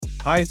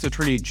Hi, it's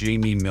attorney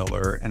Jamie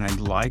Miller, and I'd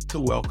like to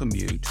welcome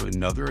you to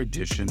another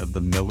edition of the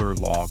Miller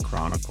Law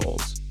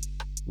Chronicles,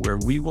 where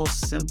we will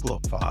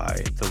simplify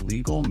the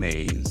legal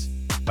maze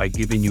by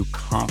giving you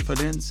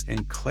confidence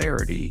and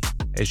clarity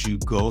as you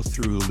go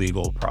through the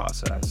legal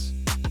process.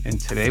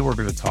 And today we're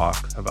going to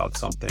talk about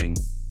something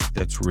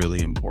that's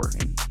really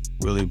important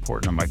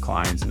to my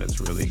clients, and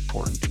it's really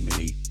important to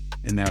me,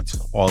 and that's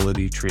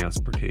quality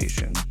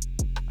transportation.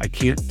 I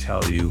can't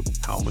tell you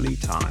how many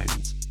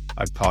times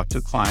I've talked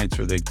to clients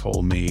where they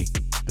told me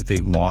that they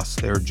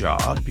lost their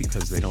job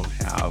because they don't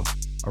have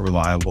a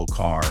reliable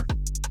car,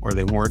 or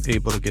they weren't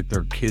able to get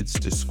their kids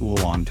to school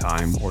on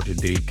time or to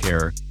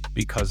daycare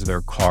because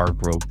their car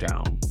broke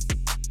down.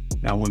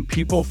 Now, when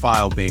people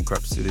file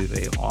bankruptcy,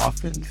 they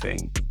often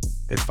think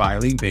that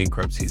filing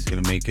bankruptcy is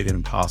going to make it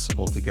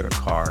impossible to get a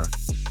car.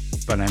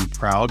 But I'm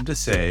proud to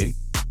say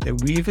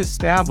that we've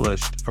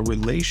established a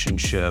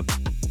relationship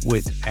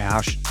with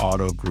Ash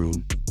Auto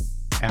Group.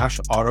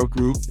 Ash Auto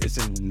Group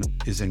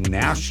is a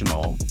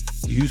national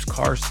used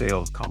car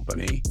sales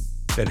company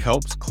that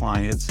helps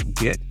clients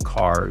get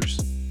cars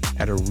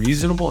at a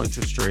reasonable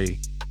interest rate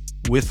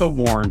with a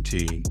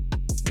warranty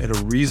at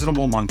a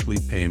reasonable monthly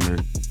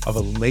payment of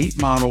a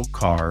late model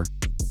car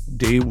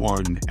day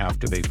one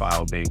after they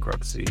file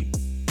bankruptcy.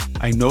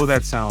 I know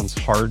that sounds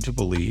hard to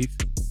believe,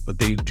 but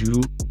they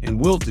do and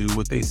will do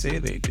what they say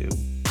they do.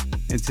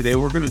 And today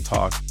we're going to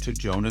talk to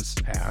Jonas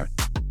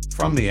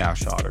from the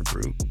Ash Auto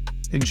Group.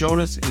 And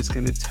Jonas is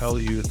going to tell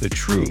you the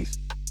truth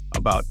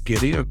about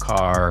getting a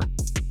car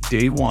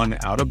day one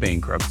out of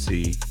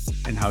bankruptcy,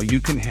 and how you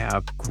can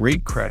have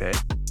great credit,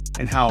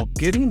 and how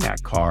getting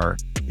that car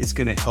is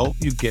going to help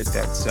you get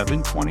that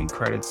 720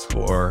 credit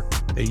score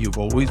that you've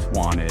always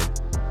wanted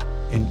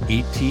in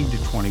 18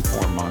 to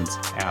 24 months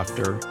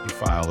after you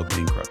file a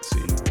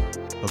bankruptcy.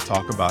 We'll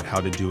talk about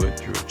how to do it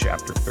through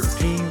Chapter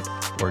 13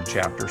 or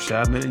Chapter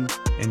 7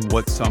 and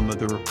what some of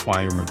the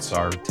requirements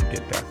are to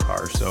get that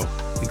car. So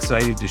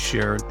excited to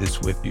share this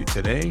with you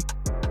today.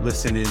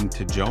 Listen in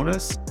to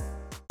Jonas.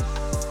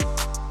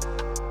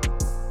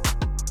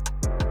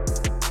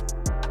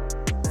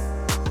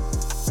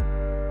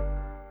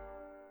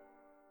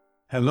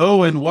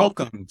 Hello and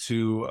welcome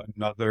to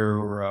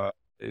another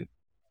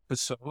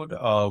episode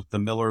of the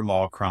Miller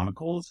Law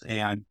Chronicles.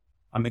 And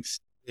I'm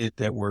excited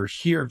that we're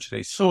here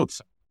today. So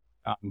excited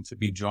to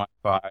be joined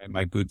by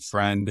my good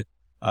friend,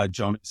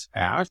 Jonas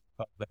Ash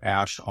of the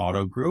Ash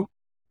Auto Group.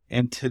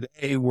 And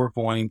today we're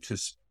going to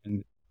spend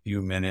a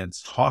few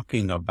minutes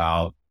talking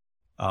about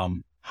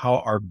how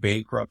our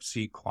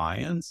bankruptcy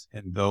clients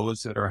and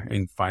those that are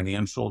in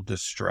financial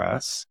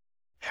distress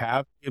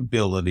have the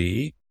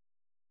ability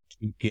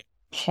to get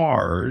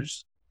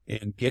cars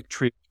and get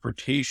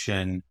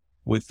transportation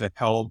with the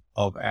help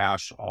of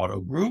Ash Auto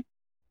Group.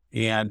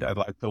 And I'd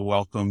like to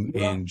welcome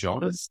in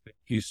Jonas. Thank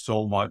you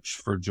so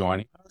much for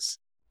joining us.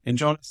 And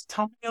Jonas,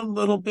 tell me a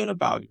little bit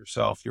about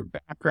yourself, your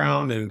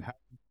background, and how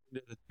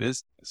you did this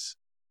business.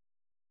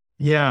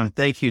 Yeah,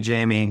 thank you,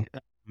 Jamie.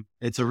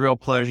 It's a real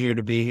pleasure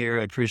to be here.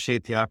 I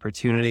appreciate the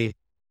opportunity.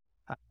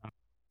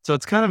 So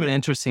it's kind of an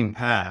interesting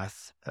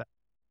path. A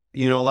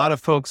lot of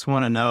folks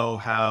want to know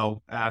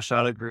how Ash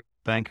Auto Group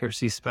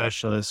Bankruptcy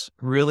Specialists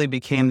really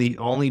became the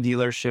only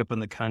dealership in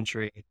the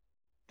country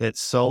that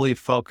solely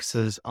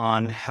focuses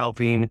on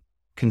helping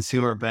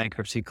consumer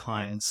bankruptcy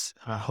clients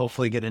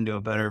hopefully get into a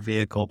better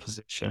vehicle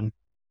position.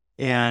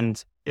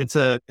 And it's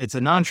a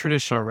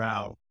non-traditional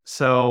route.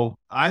 So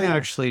I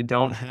actually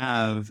don't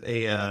have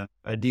a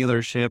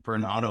dealership or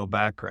an auto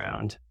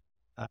background.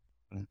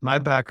 My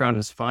background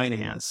is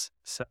finance.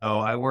 So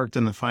I worked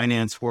in the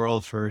finance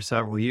world for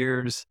several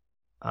years.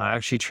 I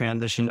actually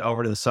transitioned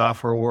over to the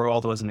software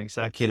world, was an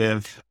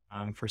executive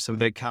for some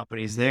big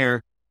companies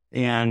there.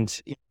 And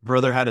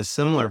brother had a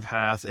similar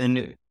path.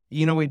 And,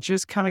 we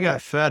just kind of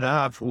got fed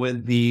up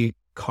with the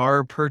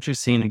car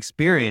purchasing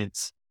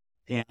experience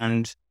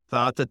and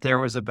thought that there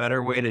was a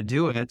better way to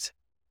do it,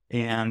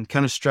 and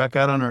kind of struck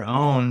out on our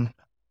own,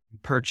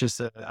 purchased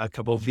a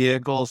couple of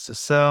vehicles to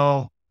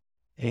sell,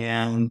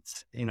 and,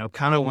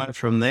 kind of went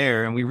from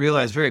there. And we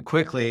realized very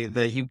quickly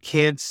that you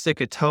can't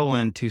stick a toe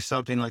into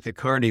something like a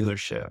car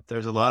dealership.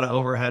 There's a lot of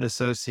overhead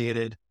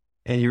associated,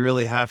 and you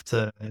really have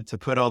to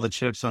put all the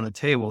chips on the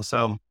table.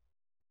 So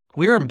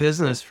we were in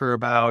business for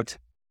about,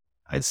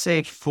 I'd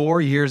say,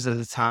 4 years at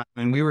a time,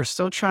 and we were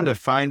still trying to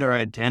find our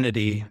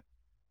identity,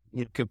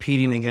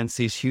 competing against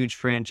these huge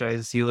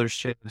franchise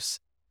dealerships,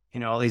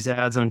 all these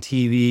ads on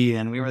TV,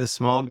 and we were the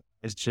small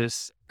guys,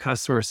 just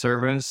customer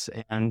service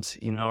and,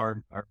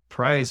 our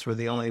price were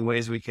the only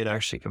ways we could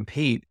actually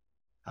compete.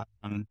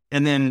 And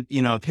then,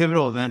 a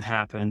pivotal event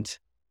happened,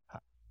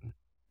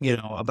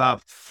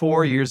 about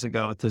 4 years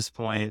ago at this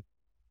point.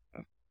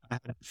 I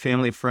had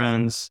family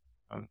friends,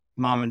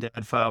 mom and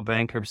dad filed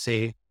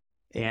bankruptcy.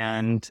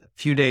 And a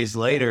few days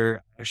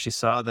later, I actually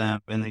saw them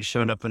and they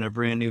showed up in a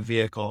brand new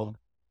vehicle.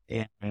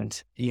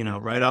 And,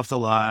 right off the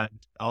lot,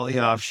 all the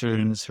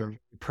options, were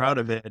proud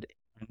of it.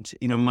 And,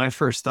 my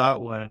first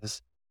thought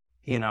was,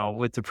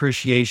 with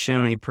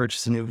depreciation, when you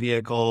purchase a new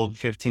vehicle,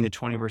 15 to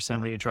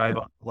 20% when you drive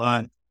on the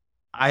lot,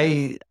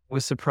 I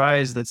was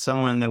surprised that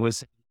someone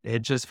that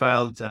had just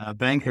filed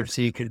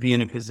bankruptcy could be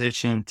in a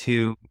position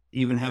to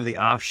even have the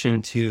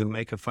option to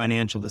make a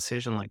financial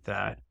decision like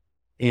that.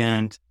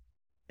 And,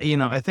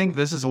 I think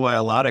this is why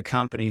a lot of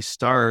companies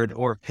start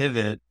or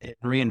pivot and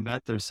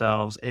reinvent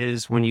themselves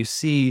is when you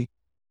see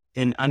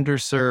an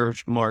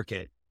underserved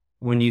market,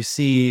 when you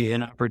see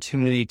an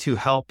opportunity to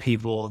help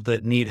people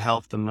that need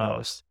help the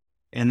most.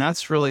 And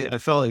that's really, I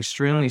felt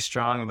extremely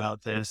strong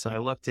about this. I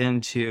looked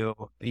into,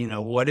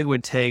 what it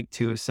would take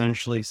to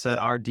essentially set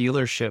our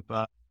dealership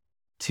up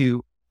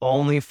to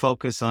only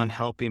focus on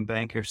helping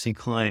bankruptcy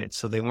clients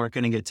so they weren't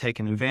going to get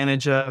taken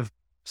advantage of,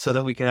 so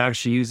that we could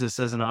actually use this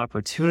as an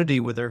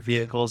opportunity with their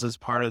vehicles as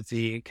part of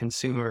the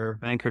consumer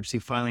bankruptcy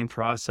filing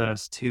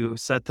process to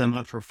set them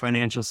up for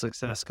financial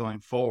success going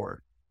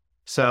forward.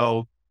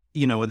 So,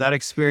 with that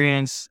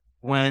experience,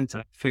 I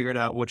figured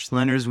out which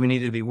lenders we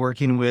needed to be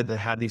working with that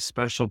had these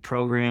special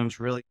programs,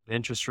 really good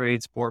interest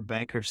rates for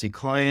bankruptcy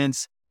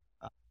clients.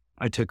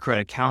 I took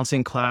credit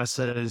counseling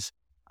classes.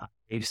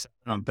 I sat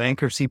on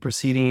bankruptcy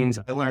proceedings.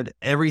 I learned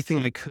everything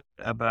I could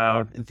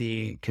about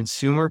the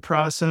consumer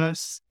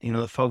process,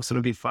 the folks that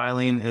would be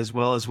filing, as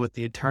well as what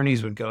the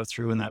attorneys would go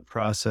through in that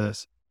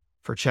process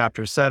for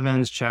Chapter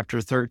 7s, Chapter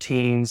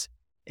 13s,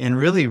 and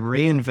really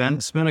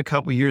spent a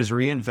couple years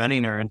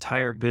reinventing our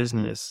entire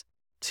business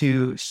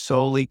to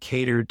solely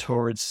cater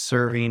towards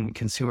serving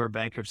consumer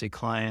bankruptcy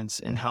clients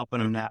and helping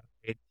them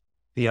navigate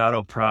the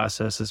auto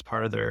process as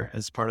part of their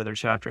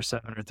Chapter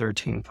 7 or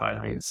 13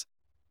 filings.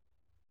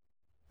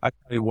 I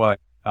tell you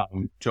what,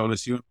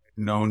 Jonas, you and I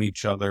have known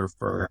each other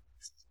for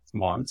 6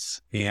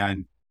 months,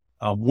 and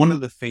one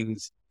of the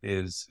things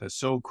is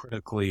so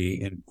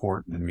critically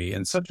important to me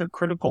and such a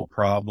critical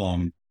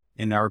problem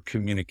in our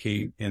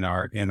community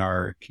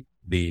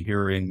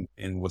here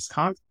in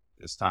Wisconsin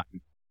this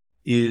time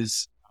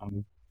is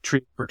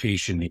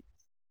transportation needs.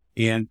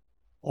 And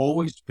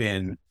always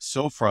been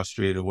so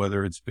frustrated,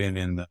 whether it's been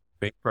in the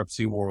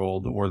bankruptcy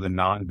world or the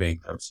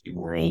non-bankruptcy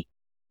world,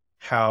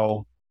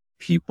 how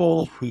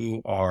people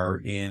who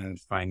are in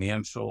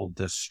financial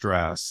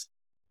distress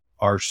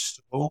are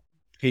so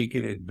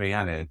taken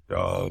advantage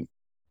of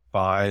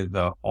by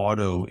the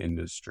auto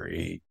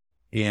industry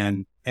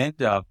and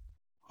end up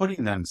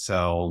putting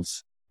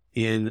themselves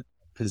in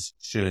a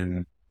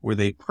position where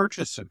they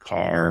purchase a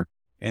car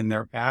and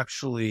they're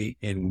actually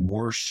in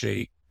worse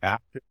shape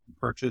after you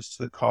purchase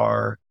the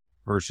car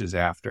versus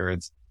after.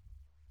 It's,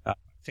 I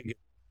think,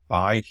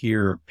 buy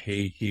here,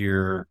 pay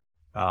here.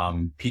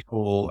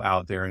 People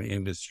out there in the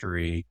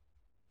industry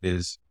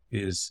is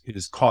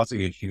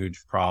causing a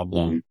huge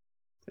problem.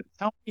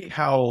 Tell me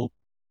how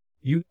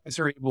you guys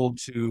are able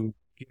to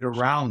get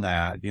around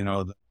that.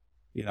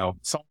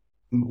 Some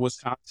in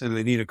Wisconsin,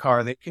 they need a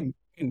car, they can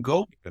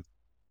go get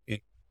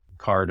a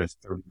car to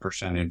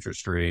 30%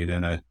 interest rate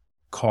and a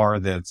car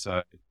that's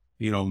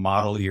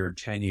model year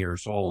 10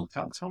 years old.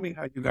 Tell me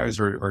how you guys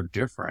are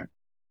different.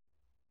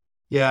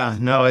 Yeah,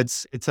 no,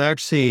 it's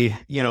actually,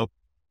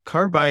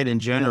 car buying in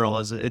general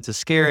it's a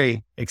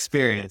scary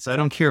experience. I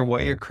don't care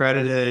what your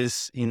credit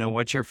is,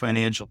 what your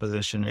financial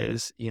position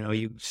is.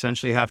 You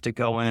essentially have to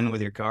go in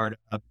with your guard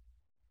up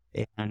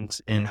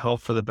and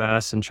hope for the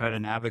best and try to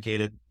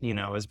navigate it,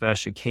 as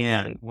best you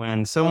can.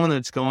 When someone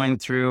that's going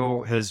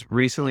through has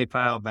recently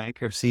filed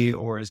bankruptcy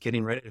or is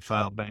getting ready to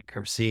file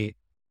bankruptcy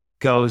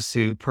goes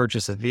to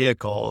purchase a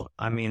vehicle,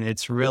 I mean,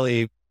 it's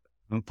really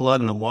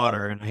blood in the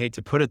water. And I hate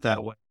to put it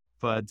that way,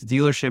 but the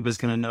dealership is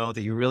going to know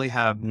that you really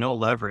have no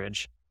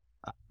leverage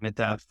at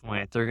that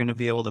point. They're going to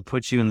be able to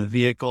put you in the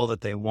vehicle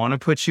that they want to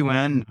put you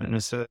in, not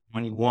necessarily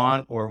one you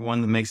want or one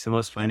that makes the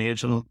most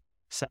financial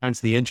sense.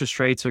 The interest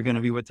rates are going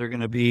to be what they're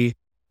going to be.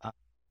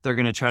 They're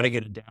going to try to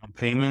get a down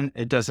payment.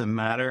 It doesn't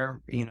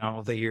matter,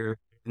 that you're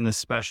in this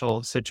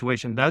special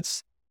situation.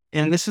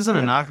 And this isn't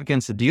a knock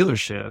against the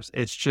dealerships.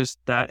 It's just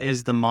that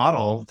is the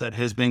model that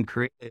has been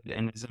created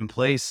and is in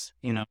place,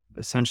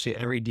 essentially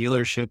every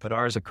dealership but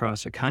ours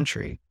across the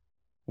country.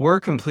 We're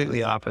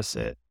completely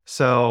opposite.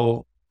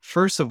 So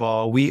first of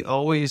all, we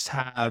always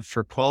have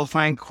for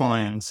qualifying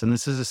clients, and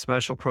this is a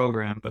special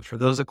program, but for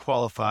those that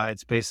qualify,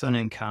 it's based on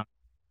income.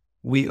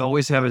 We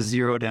always have a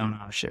zero down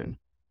option.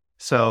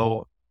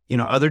 So,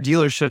 other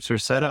dealerships are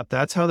set up.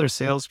 That's how their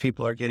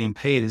salespeople are getting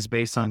paid, is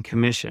based on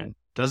commission.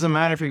 Doesn't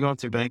matter if you're going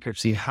through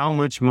bankruptcy, how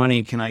much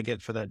money can I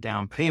get for that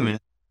down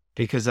payment?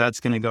 Because that's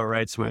going to go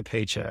right to my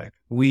paycheck.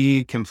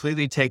 We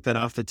completely take that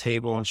off the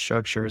table and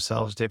structure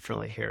ourselves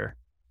differently here.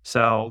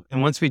 So,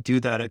 and once we do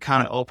that, it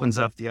kind of opens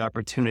up the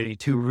opportunity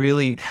to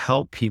really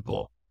help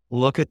people,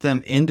 look at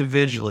them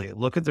individually,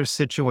 look at their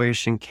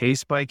situation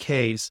case by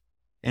case,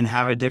 and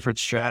have a different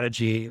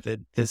strategy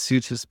that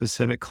suits a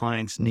specific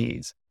client's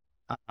needs.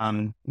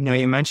 You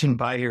mentioned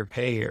buy here,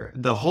 pay here.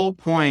 The whole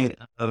point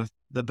of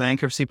the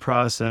bankruptcy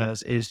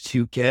process is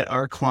to get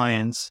our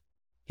clients,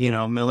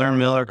 Miller and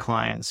Miller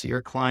clients,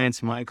 your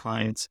clients, my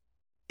clients,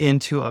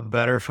 into a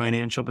better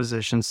financial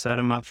position, set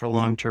them up for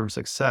long-term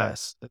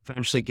success,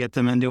 eventually get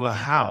them into a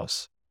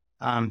house,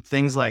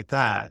 things like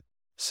that.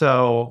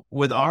 So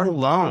with our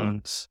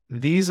loans,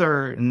 these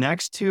are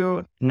next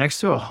to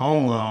a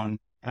home loan.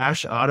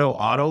 Ash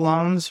Auto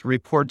loans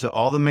report to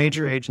all the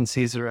major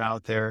agencies that are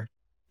out there.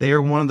 They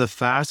are one of the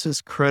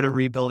fastest credit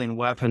rebuilding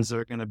weapons that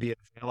are going to be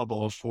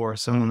available for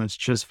someone that's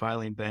just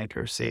filing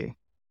bankruptcy.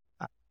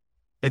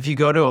 If you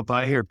go to a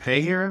buy here,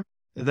 pay here,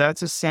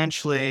 that's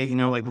essentially,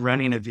 like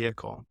renting a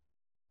vehicle.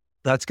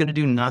 That's going to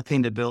do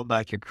nothing to build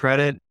back your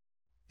credit.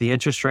 The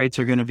interest rates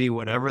are going to be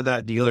whatever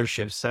that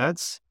dealership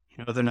sets.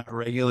 They're not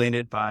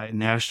regulated by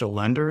national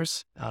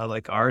lenders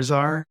like ours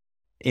are.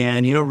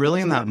 And,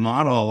 really in that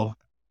model,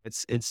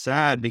 it's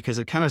sad because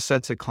it kind of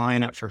sets a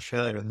client up for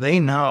failure. They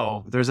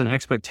know there's an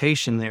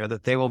expectation there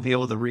that they will be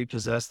able to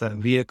repossess that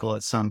vehicle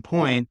at some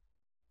point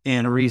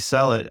and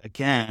resell it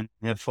again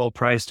at full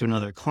price to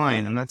another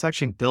client. And that's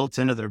actually built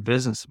into their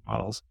business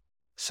models.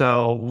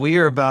 So we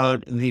are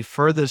about the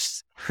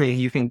furthest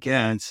you can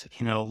get,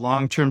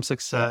 long-term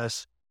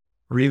success,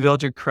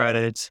 rebuild your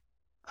credit.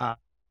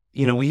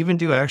 We even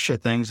do extra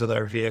things with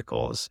our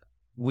vehicles.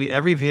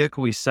 Every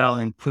vehicle we sell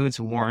includes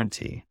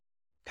warranty.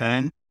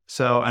 Okay.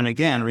 So, and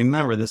again,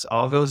 remember, this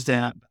all goes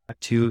down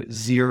to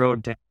zero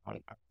down. Our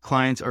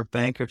clients are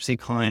bankruptcy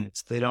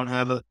clients. They don't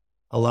have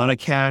a lot of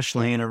cash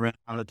laying around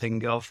that they can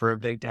go for a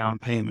big down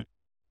payment.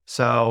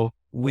 So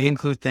we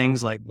include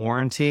things like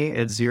warranty.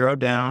 It's zero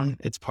down.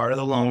 It's part of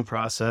the loan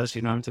process.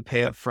 You don't have to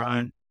pay up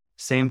front.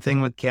 Same thing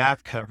with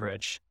gap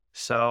coverage.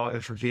 So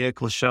if a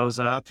vehicle shows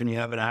up and you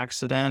have an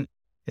accident,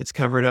 it's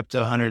covered up to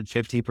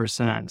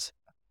 150%.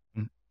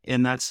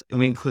 And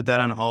we include that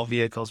on all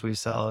vehicles we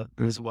sell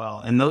as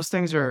well. And those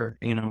things are,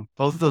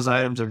 both of those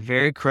items are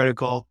very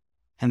critical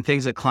and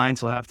things that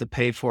clients will have to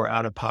pay for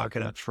out of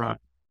pocket up front,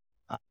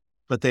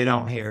 but they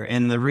don't here.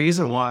 And the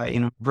reason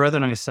why, brother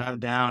and I sat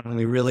down and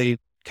we really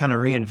kind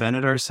of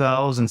reinvented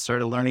ourselves and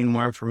started learning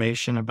more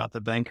information about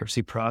the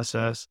bankruptcy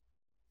process.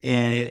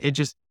 And it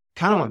just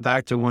kind of went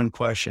back to one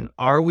question.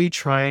 Are we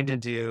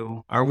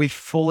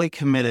fully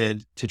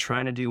committed to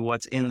trying to do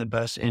what's in the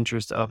best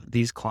interest of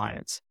these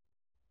clients?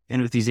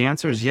 And if the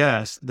answer is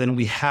yes, then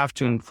we have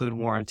to include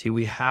warranty.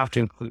 We have to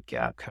include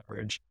gap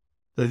coverage.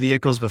 The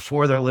vehicles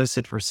before they're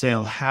listed for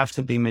sale have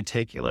to be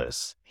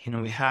meticulous.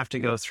 We have to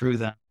go through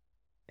them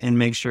and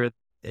make sure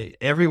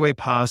every way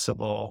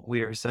possible,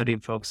 we are setting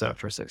folks up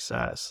for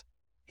success.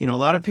 A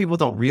lot of people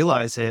don't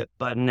realize it,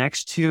 but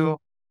next to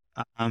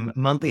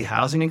monthly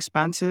housing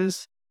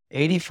expenses,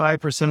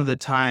 85% of the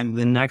time,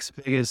 the next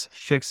biggest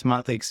fixed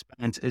monthly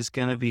expense is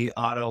going to be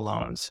auto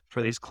loans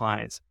for these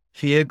clients.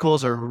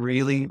 Vehicles are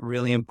really,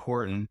 really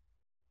important.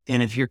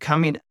 And if you're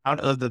coming out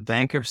of the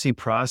bankruptcy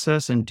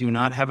process and do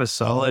not have a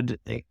solid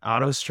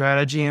auto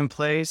strategy in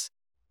place,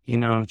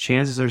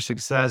 chances of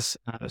success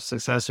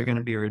are going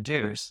to be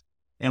reduced.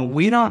 And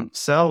we don't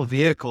sell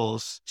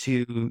vehicles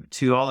to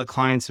all the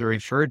clients that are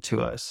referred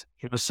to us.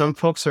 Some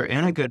folks are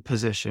in a good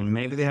position.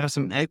 Maybe they have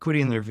some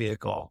equity in their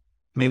vehicle.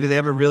 Maybe they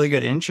have a really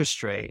good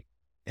interest rate.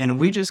 And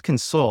we just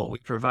consult. We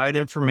provide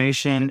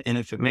information. And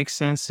if it makes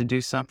sense to do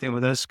something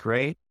with us,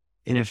 great.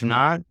 And if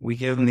not, we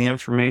give them the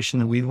information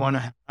that we want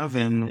to have.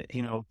 And,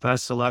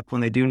 best of luck when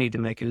they do need to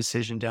make a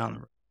decision down the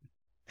road.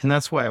 And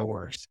that's why it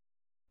works.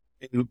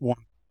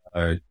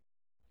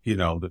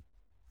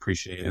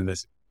 Appreciating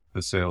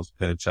the sales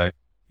pitch.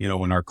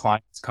 When our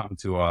clients come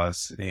to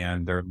us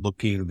and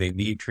they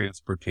need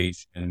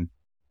transportation,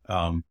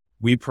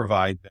 we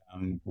provide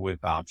them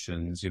with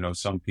options.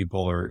 Some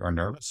people are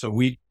nervous. So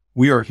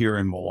we are here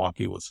in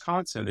Milwaukee,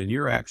 Wisconsin, and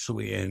you're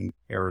actually in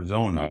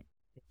Arizona.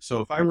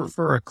 So if I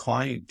refer a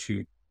client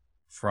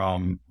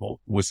from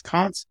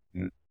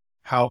Wisconsin,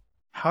 how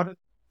did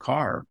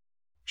car?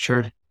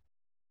 Sure.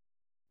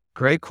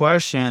 Great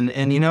question.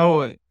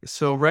 And,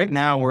 so right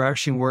now we're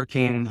actually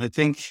working,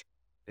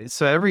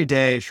 every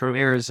day from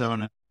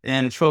Arizona,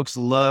 and folks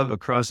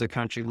across the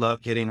country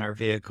love getting our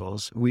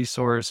vehicles. We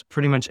source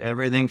pretty much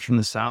everything from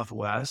the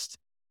Southwest.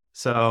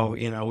 So,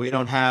 we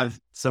don't have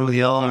some of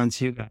the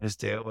elements you guys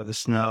do with the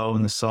snow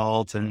and the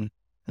salt and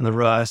the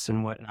rust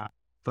and whatnot.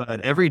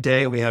 But every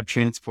day we have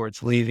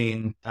transports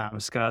leaving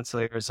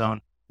Scottsdale,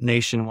 Arizona,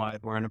 nationwide.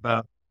 We're in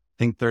about,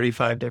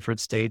 35 different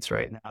states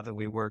right now that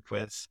we work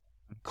with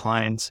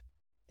clients.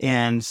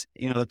 And,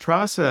 the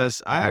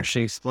process, I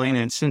actually explain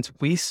it, since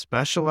we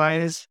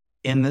specialize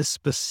in this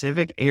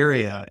specific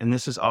area, and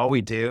this is all we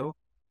do,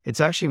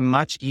 it's actually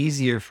much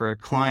easier for a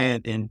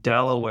client in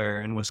Delaware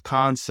and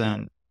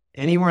Wisconsin,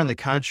 anywhere in the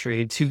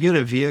country, to get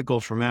a vehicle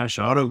from Ash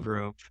Auto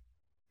Group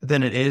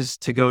than it is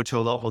to go to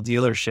a local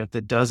dealership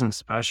that doesn't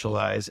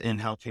specialize in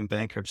helping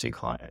bankruptcy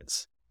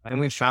clients. And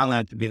we've found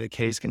that to be the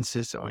case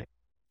consistently.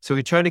 So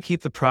we try to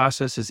keep the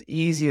process as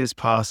easy as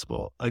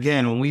possible.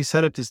 Again, when we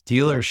set up this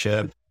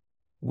dealership,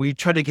 we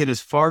try to get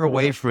as far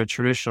away from a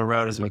traditional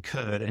route as we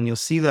could. And you'll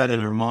see that in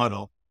our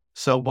model.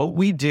 So what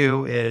we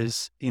do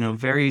is,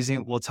 very easy.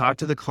 We'll talk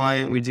to the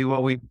client. We do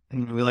what we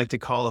like to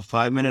call a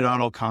 5-minute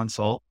auto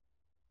consult.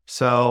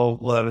 So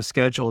we'll have a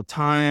scheduled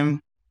time.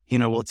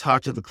 We'll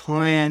talk to the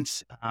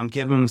client,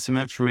 give them some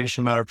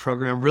information about our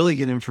program, really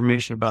get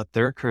information about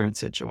their current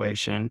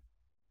situation,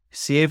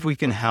 see if we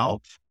can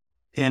help.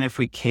 And if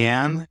we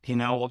can,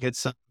 we'll get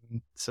some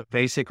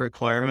basic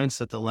requirements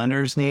that the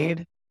lenders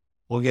need.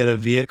 We'll get a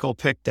vehicle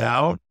picked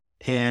out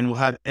and we'll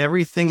have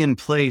everything in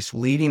place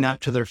leading up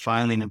to their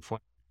filing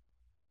appointment.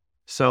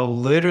 So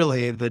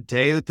literally the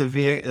day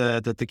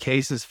that the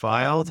case is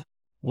filed,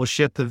 we'll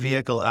ship the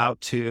vehicle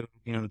out to,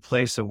 the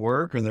place of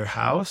work or their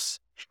house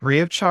free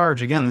of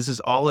charge. Again, this is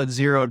all at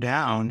zero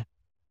down.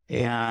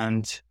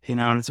 And,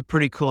 and it's a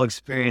pretty cool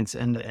experience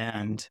end to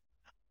end.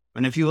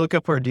 And if you look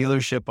up our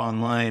dealership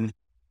online,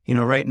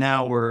 right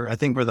now I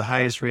think we're the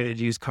highest rated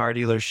used car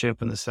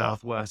dealership in the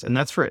Southwest. And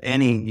that's for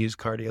any used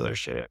car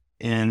dealership.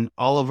 And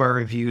all of our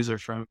reviews are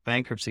from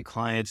bankruptcy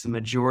clients, the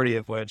majority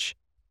of which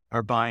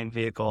are buying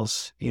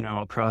vehicles,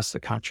 across the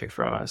country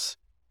from us.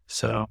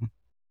 So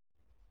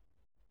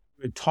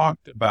we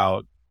talked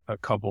about a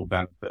couple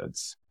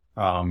benefits.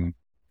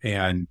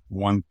 And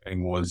one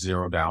thing was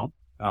zero down.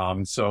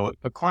 So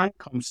if a client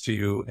comes to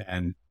you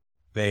and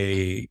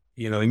they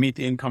meet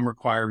the income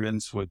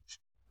requirements, which,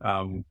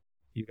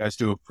 you guys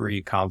do a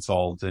free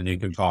consult and you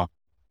can talk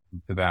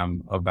to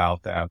them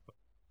about that.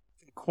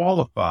 They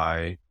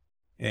qualify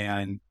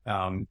and,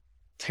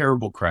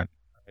 terrible credit,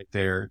 right?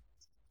 They're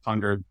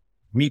under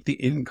meet the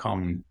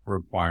income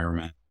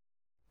requirement.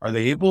 Are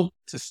they able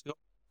to still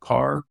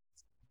car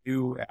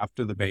you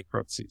after the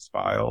bankruptcy is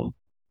filed?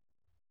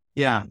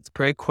 yeah, it's a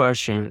great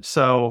question.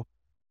 So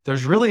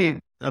there's really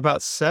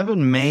about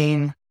 7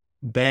 main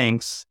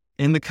banks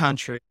in the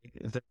country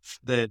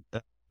that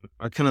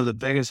are kind of the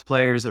biggest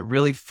players that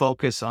really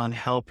focus on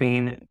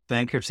helping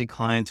bankruptcy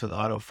clients with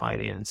auto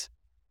finance.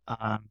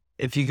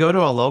 If you go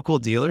to a local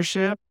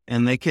dealership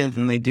and they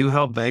do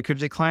help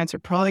bankruptcy clients, they're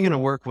probably going to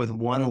work with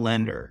one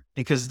lender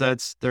because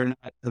they're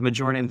not, the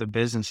majority of the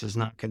business is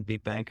not going to be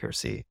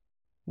bankruptcy.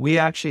 We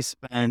actually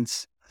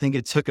spent, I think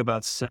it took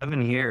about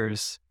 7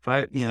 years,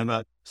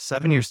 about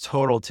 7 years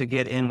total to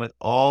get in with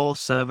all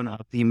 7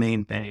 of the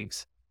main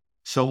banks.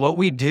 So what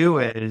we do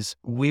is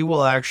we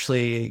will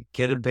actually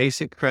get a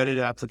basic credit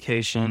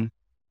application,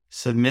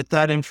 submit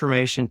that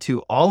information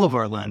to all of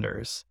our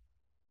lenders.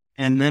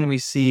 And then we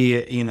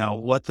see,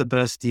 what the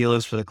best deal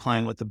is for the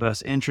client, what the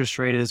best interest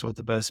rate is, what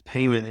the best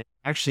payment. It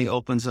actually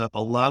opens up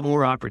a lot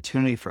more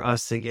opportunity for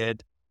us to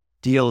get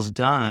deals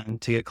done,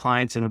 to get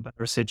clients in a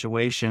better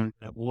situation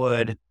than it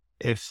would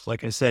if,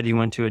 like I said, you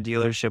went to a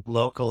dealership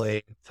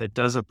locally that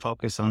doesn't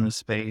focus on the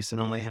space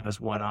and only has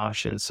one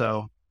option.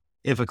 So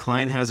if a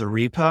client has a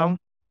repo,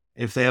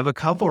 if they have a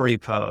couple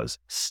repos,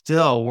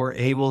 still we're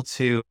able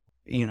to,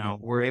 a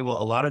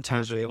lot of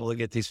times we're able to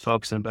get these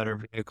folks in a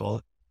better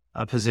vehicle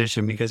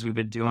position because we've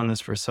been doing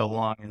this for so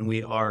long and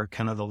we are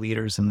kind of the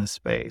leaders in this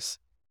space.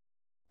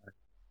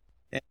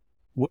 And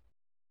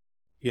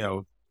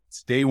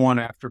it's day one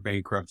after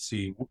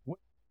bankruptcy. What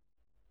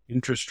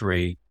interest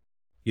rate,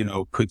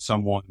 could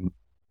someone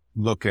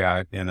look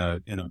at in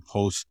a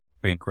post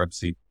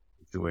bankruptcy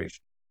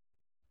situation?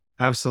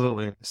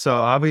 Absolutely. So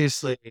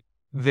obviously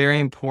very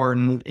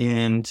important.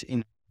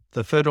 And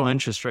the federal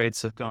interest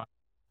rates have gone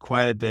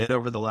quite a bit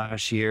over the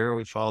last year.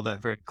 We follow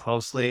that very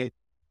closely.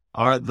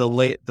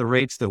 The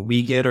rates that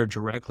we get are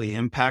directly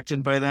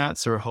impacted by that.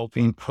 So we're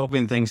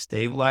hoping things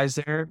stabilize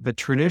there. But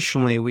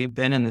traditionally we've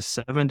been in the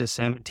 7 to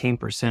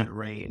 17%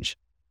 range.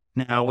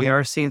 Now we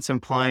are seeing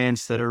some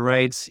clients that are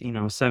rates,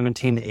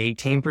 17 to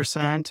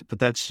 18%, but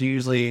that's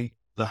usually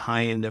the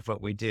high end of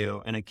what we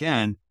do. And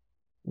again,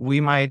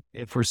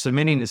 if we're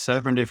submitting to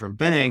 7 different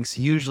banks,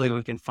 usually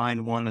we can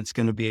find one that's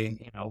going to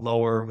be,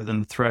 lower within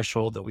the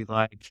threshold that we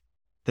like,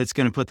 that's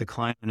going to put the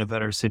client in a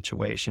better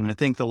situation. I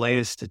think the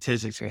latest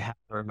statistics we have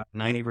are about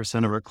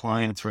 90% of our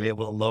clients were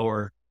able to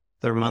lower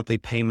their monthly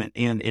payment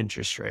and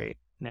interest rate.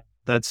 Now,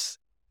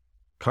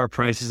 car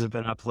prices have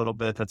been up a little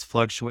bit. That's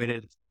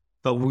fluctuated,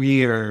 but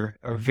we are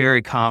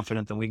very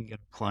confident that we can get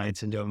our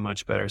clients into a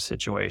much better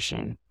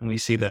situation. And we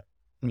see that,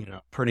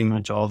 pretty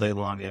much all day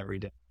long, every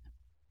day.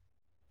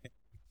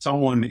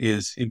 Someone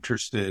is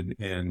interested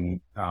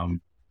in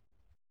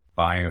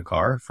buying a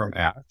car from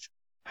Ash.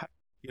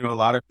 A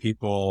lot of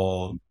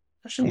people,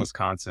 especially in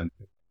Wisconsin,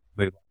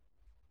 they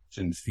watch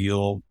and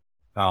feel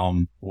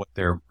what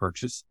they're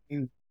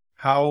purchasing.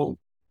 How,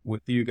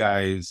 with you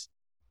guys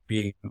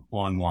being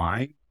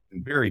online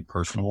and very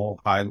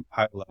personal, high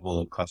level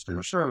of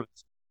customer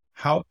service,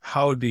 how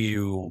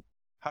do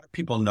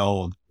people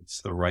know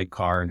it's the right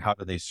car, and how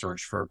do they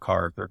search for a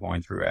car if they're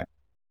going through it?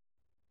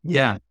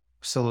 Yeah,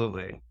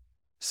 absolutely.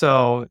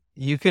 So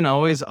you can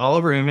always, all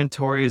of our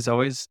inventory is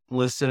always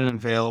listed and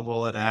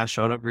available at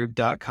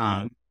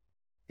ashautogroup.com.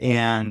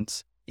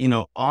 And,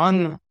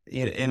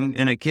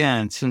 and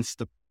again, since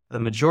the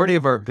majority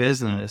of our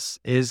business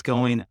is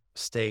going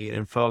state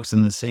and folks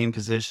in the same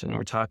position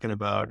we're talking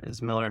about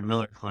as Miller and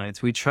Miller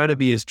clients, we try to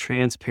be as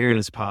transparent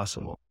as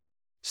possible.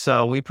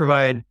 So we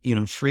provide,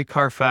 free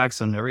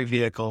Carfax on every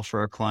vehicle for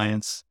our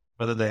clients,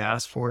 whether they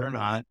ask for it or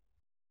not.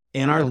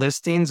 In our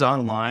listings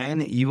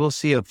online, you will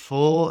see a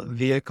full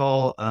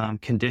vehicle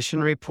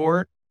condition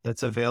report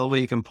that's available.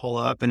 You can pull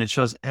up, and it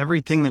shows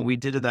everything that we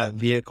did to that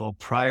vehicle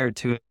prior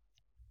to it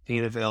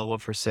being available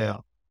for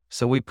sale.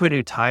 So we put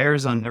new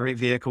tires on every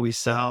vehicle we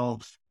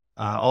sell,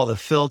 all the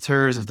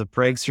filters. If the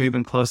brakes are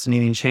even close to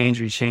needing change,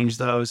 we change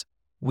those.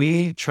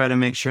 we try to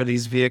make sure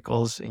these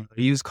vehicles,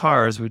 used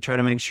cars, we try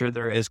to make sure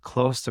they're as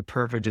close to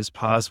perfect as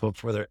possible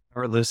before they're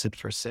ever listed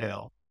for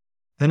sale.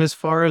 Then as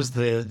far as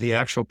the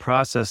actual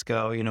process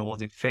go, we'll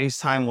do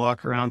FaceTime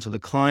walk around to the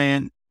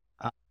client.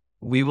 Uh,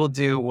 we will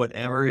do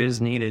whatever is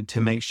needed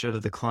to make sure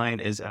that the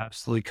client is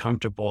absolutely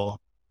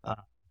comfortable, uh,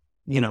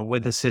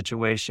 with the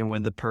situation,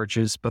 with the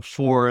purchase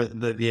before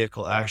the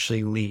vehicle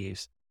actually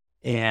leaves.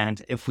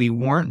 And if we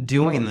weren't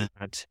doing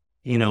that,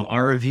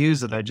 our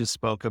reviews that I just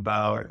spoke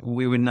about,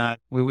 we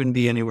wouldn't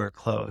be anywhere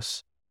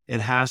close.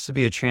 It has to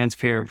be a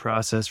transparent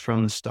process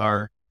from the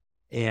start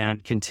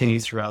and continue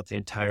throughout the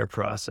entire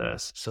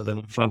process. So that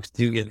when folks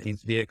do get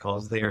these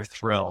vehicles, they are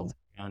thrilled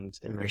and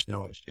there's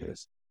no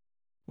issues.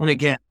 And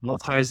again, it all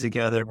ties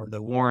together with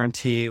the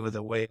warranty, with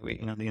the way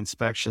the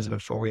inspections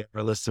before we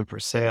ever list them for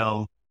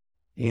sale.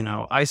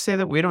 I say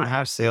that we don't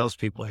have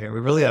salespeople here. We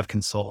really have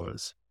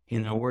consultants.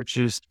 We're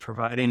just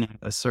providing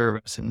a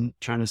service and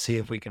trying to see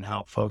if we can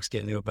help folks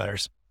get into a better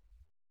spot.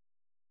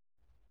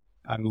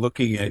 I'm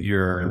looking at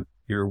your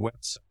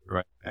website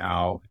right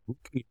now,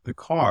 looking at the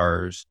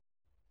cars.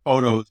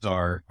 Photos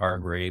are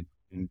great.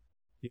 And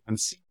I'm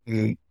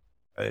seeing,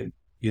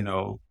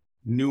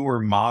 newer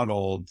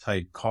model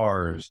type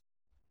cars,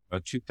 a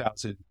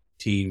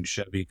 2018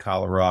 Chevy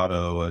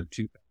Colorado, a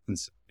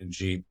 2007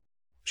 Jeep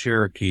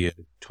Cherokee, a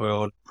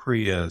Toyota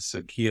Prius,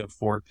 a Kia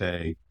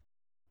Forte.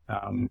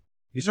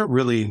 These are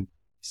really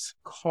nice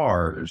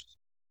cars.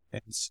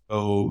 And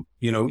so,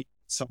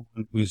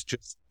 someone who's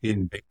just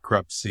in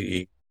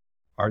bankruptcy,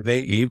 are they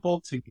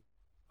able to get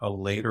a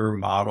later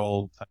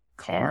model type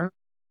car?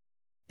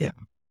 Yeah.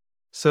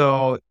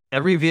 So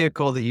every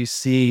vehicle that you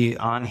see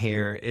on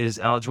here is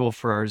eligible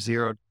for our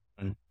zero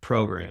down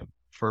program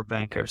for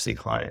bankruptcy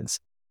clients.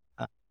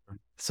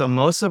 So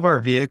most of our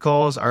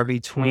vehicles are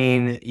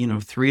between,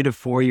 3 to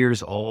 4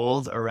 years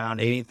old, around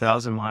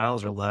 80,000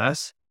 miles or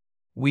less.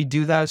 We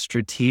do that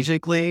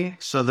strategically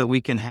so that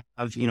we can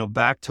have,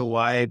 back to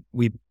why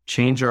we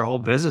changed our whole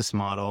business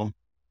model.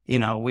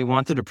 We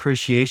want the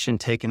depreciation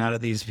taken out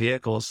of these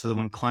vehicles so that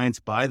when clients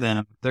buy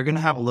them, they're going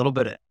to have a little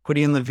bit of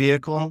equity in the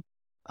vehicle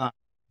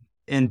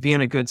and be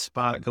in a good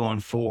spot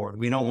going forward.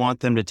 We don't want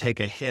them to take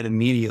a hit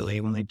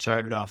immediately when they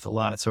drive it off the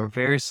lot. So we're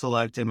very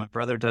selective. My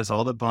brother does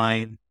all the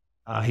buying.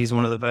 He's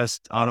one of the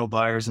best auto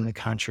buyers in the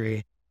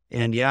country.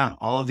 And yeah,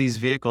 all of these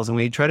vehicles, and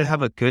we try to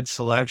have a good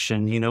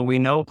selection. We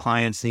know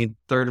clients need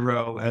third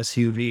row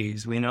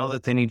SUVs. We know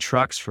that they need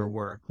trucks for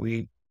work.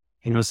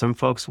 Some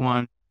folks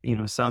want,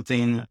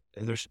 something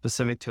they're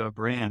specific to a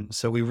brand.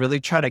 So we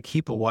really try to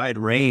keep a wide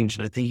range.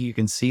 And I think you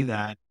can see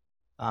that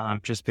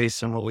just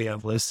based on what we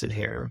have listed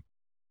here.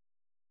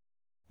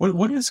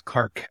 What is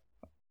Carcat?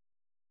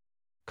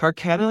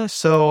 Carcata.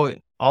 So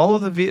all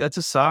of that's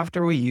a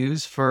software we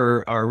use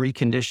for our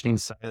reconditioning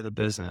side of the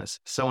business.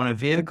 So when a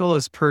vehicle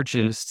is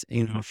purchased,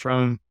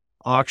 from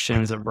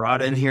auctions and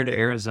brought in here to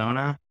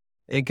Arizona,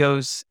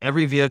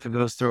 every vehicle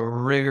goes through a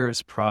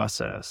rigorous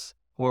process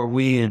where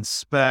we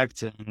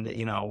inspect and,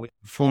 we have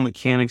full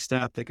mechanic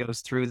staff that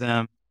goes through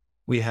them.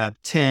 We have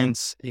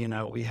tints,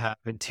 we have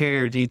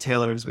interior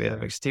detailers, we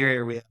have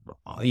exterior, we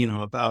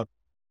have, about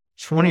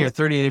 20 or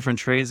 30 different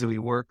trades that we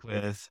work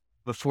with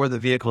before the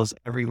vehicle is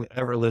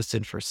ever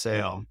listed for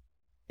sale.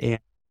 And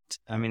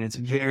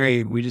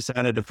we just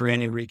added a brand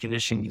new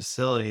reconditioning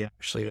facility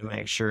actually to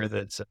make sure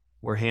that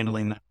we're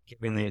handling that,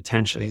 giving the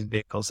attention to these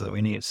vehicles that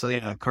we need. So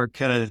yeah,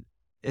 Carcata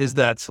is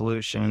that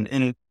solution.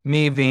 And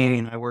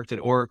I worked at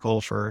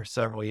Oracle for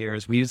several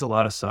years. We use a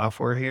lot of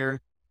software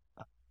here.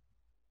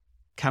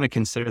 Kind of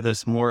consider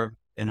this more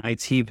an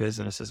IT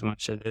business as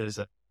much as it is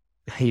a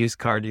used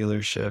car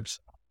dealerships.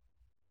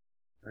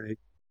 Right.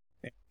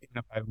 And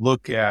if I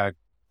look at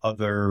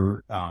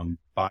other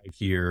buy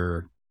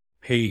here,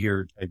 pay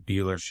here type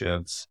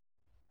dealerships,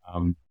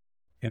 and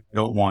I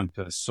don't want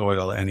to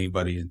soil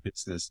anybody's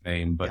business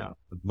name, but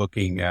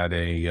looking at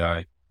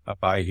a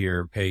buy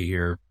here, pay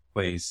here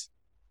place,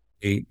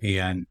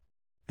 and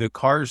the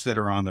cars that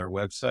are on their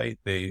website,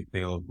 they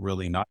look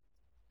really nice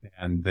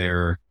and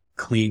they're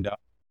cleaned up.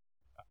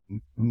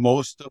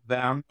 Most of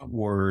them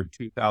were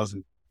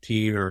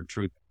 2015 or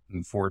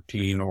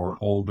 2014 or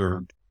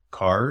older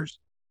cars.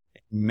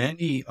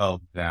 Many of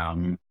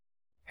them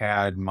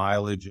had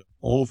mileage of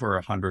over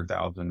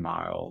 100,000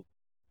 miles,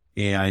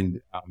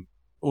 and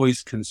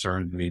always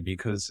concerned me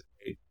because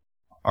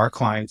our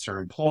clients are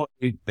employed.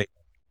 They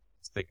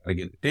got to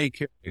get to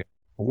daycare, they got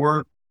to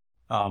work.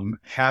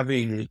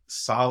 Having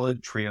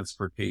solid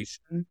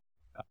transportation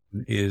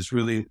is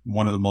really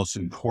one of the most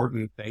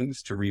important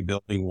things to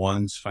rebuilding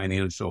one's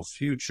financial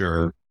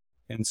future.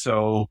 And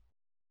so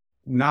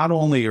not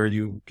only are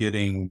you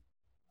getting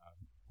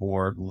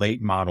more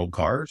late model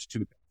cars,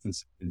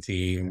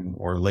 2017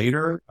 or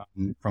later,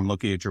 from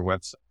looking at your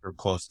website or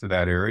close to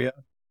that area,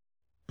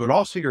 but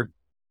also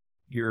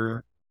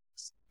you're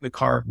the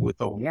car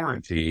with a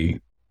warranty.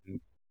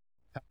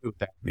 How would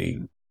that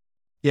mean?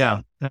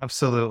 Yeah,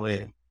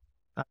 absolutely.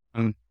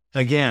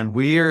 Again,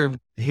 we're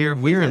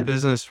in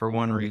business for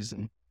one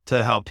reason,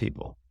 to help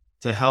people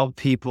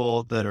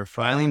that are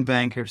filing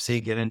bankruptcy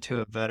get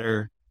into a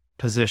better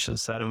position,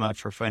 set them up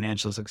for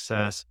financial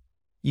success,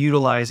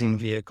 utilizing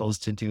vehicles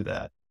to do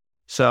that.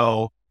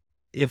 So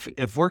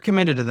if we're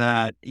committed to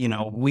that,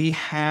 we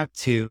have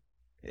to,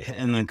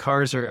 and the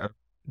cars are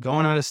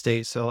going out of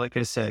state. So like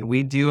I said,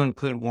 we do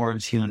include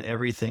warranty on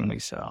everything we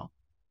sell.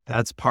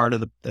 That's part of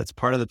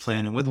the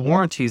plan. And with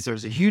warranties,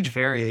 there's a huge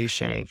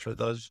variation for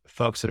those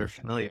folks that are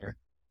familiar.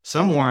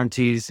 Some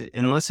warranties,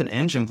 unless an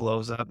engine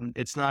blows up,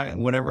 it's not,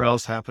 whatever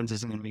else happens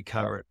isn't going to be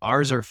covered.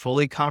 Ours are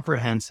fully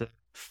comprehensive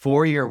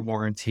 4-year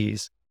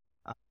warranties.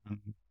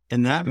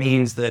 And that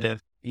means that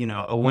if,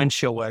 a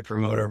windshield wiper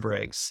motor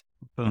breaks,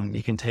 boom,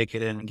 you can take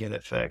it in and get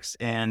it fixed.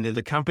 And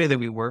the company that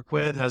we work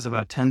with has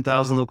about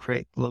 10,000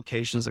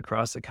 locations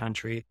across the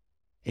country.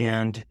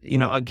 And,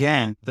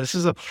 again, this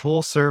is a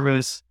full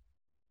service.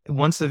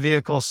 Once the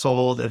vehicle's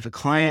sold, if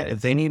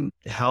they need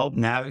help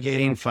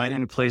navigating,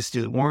 finding a place to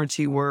do the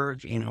warranty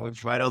work, we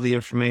provide all the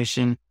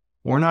information.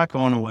 We're not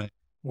going away.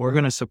 We're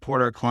going to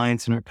support our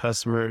clients and our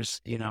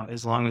customers,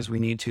 as long as we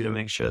need to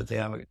make sure that they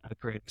have a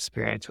great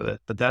experience with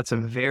it. But that's a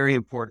very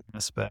important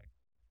aspect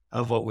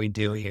of what we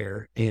do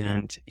here.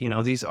 And,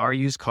 these are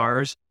used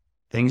cars.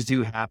 Things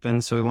do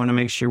happen. So we want to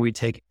make sure we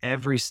take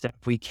every step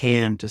we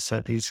can to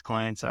set these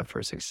clients up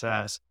for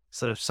success.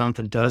 So if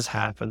something does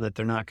happen, that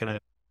they're not going to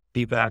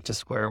be back to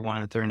square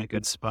one, that they're in a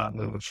good spot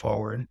moving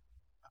forward.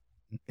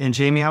 And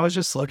Jamie, I was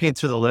just looking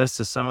through the list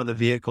of some of the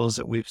vehicles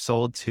that we've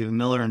sold to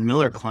Miller and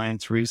Miller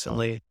clients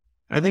recently.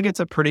 I think it's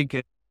a pretty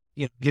good,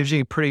 gives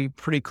you a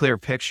pretty clear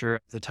picture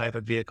of the type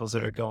of vehicles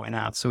that are going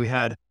out. So we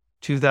had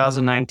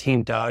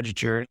 2019 Dodge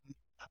Journey.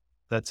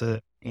 That's an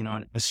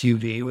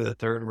SUV with a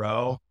third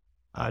row.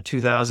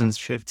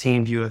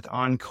 2015 Buick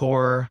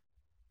Encore,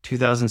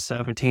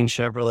 2017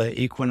 Chevrolet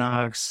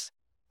Equinox,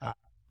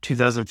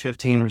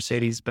 2015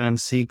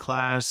 Mercedes-Benz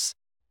C-Class,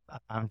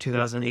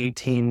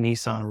 2018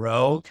 Nissan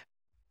Rogue.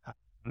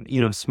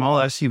 Small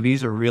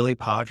SUVs are really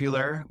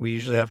popular. We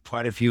usually have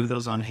quite a few of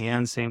those on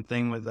hand. Same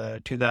thing with a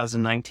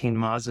 2019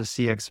 Mazda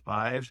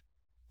CX-5.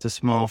 It's a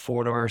small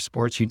 4-door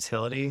sports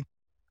utility.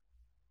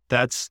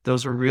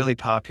 Those are really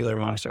popular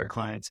amongst our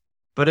clients.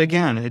 But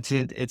again,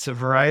 it's a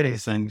variety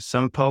of things.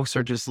 Some folks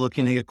are just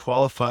looking to get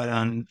qualified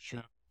on,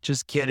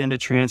 just get into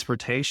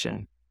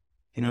transportation.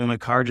 My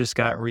car just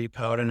got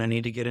repoed and I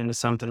need to get into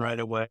something right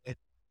away.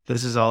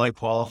 This is all I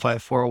qualify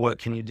for. What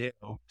can you do?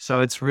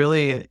 So it's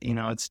really,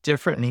 it's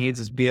different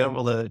needs. It's be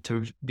able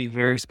to be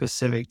very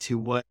specific to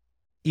what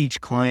each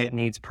client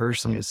needs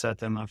personally to set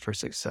them up for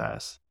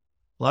success.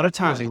 A lot of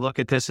times we look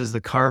at this as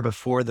the car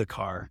before the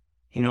car.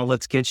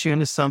 Let's get you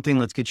into something.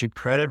 Let's get your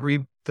credit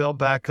rebuilt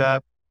back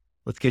up.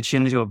 Let's get you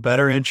into a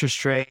better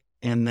interest rate.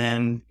 And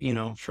then,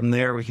 from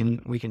there we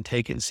can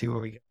take it and see where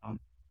we go.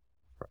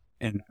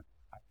 And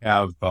I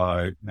have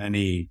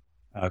many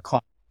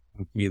clients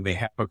with me, they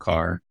have a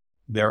car.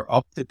 They're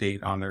up to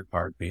date on their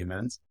car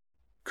payments.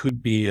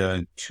 Could be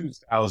a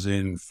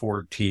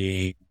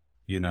 2014,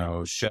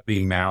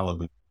 Chevy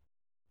Malibu.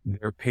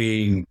 They're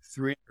paying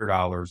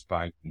 $300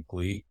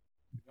 bi-weekly.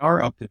 They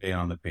are up to date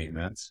on the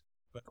payments,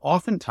 but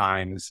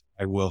oftentimes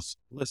I will say,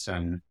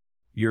 listen,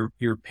 you're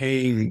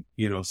paying,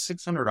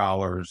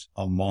 $600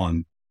 a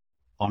month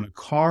on a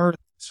car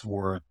that's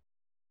worth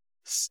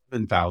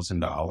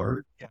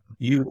 $7,000. Yeah.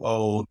 You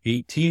owe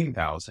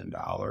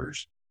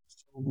 $18,000.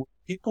 So when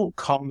people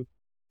come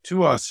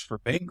to us for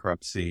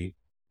bankruptcy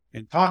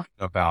and talking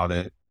about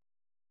it,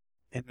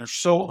 and they're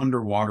so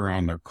underwater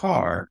on their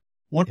car,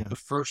 one of the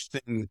first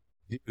things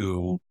I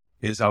do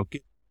is I'll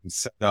get them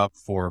set up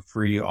for a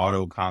free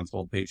auto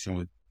consultation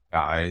with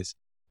guys.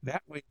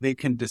 That way they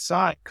can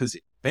decide, because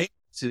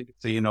bankruptcy,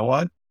 say, you know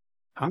what?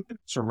 I'm going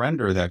to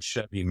surrender that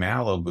Chevy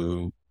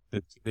Malibu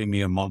that's giving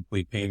me a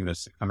monthly payment of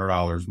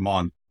 $600 a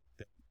month.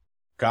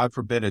 God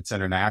forbid it's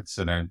in an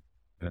accident,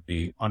 going to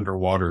be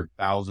underwater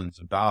thousands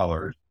of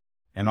dollars.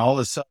 And all of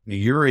a sudden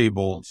you're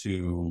able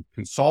to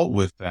consult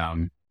with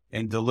them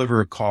and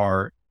deliver a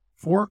car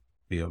for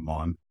a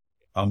month,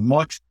 a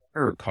much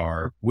better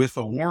car with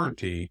a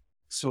warranty.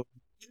 So it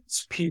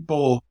gives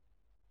people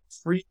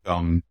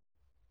freedom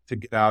to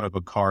get out of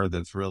a car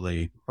that's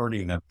really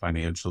hurting them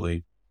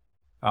financially.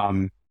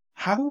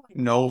 How do I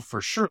know for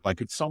sure?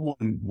 Like if someone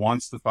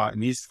needs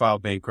to file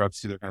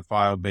bankruptcy, they're going to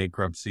file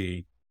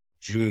bankruptcy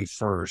June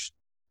 1st.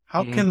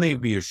 How can they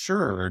be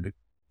assured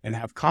and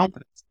have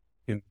confidence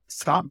in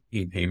stop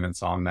making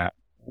payments on that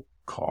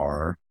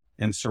car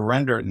and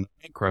surrender it in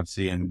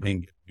bankruptcy and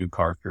then get a new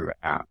car through an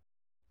app?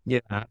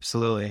 Yeah,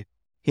 absolutely.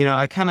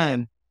 I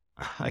kind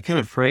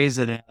of phrase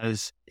it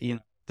as,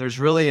 there's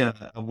really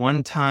a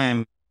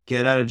one-time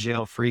get out of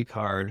jail free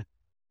card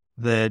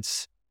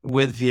that's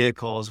with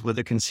vehicles with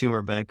a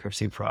consumer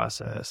bankruptcy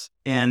process.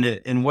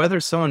 And whether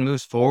someone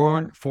moves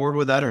forward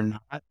with that or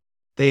not,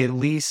 they at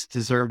least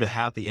deserve to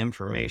have the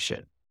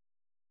information.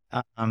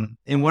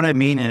 And what I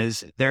mean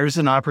is there's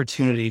an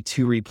opportunity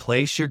to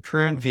replace your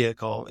current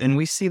vehicle. And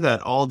we see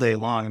that all day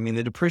long. I mean,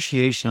 the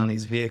depreciation on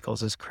these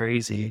vehicles is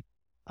crazy.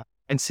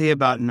 I'd say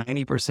about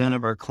 90%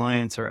 of our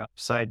clients are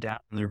upside down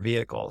in their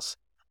vehicles.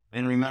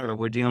 And remember,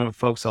 we're dealing with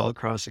folks all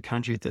across the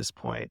country at this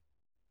point.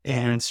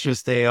 And it's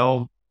just, they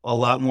owe a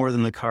lot more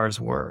than the car's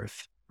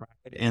worth.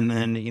 Right. And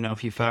then,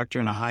 if you factor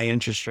in a high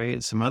interest rate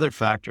and some other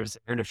factors,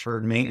 their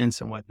deferred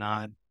maintenance and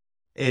whatnot,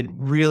 it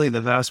really,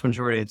 the vast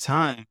majority of the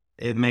time,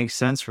 it makes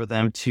sense for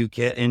them to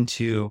get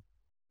into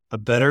a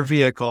better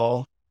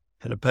vehicle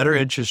at a better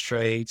interest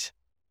rate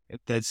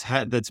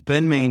that's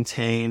been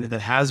maintained,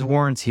 that has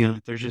warranty on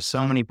it. There's just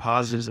so many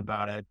positives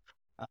about it.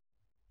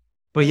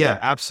 But yeah,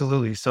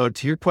 absolutely. So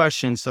to your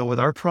question, so with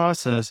our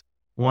process,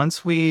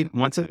 once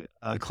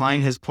a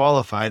client has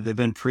qualified, they've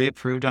been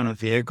pre-approved on a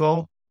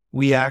vehicle,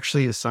 we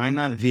actually assign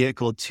that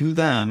vehicle to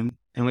them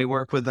and we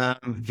work with them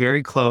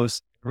very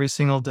close every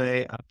single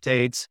day,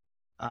 updates.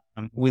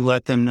 We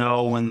let them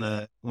know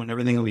when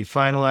everything will be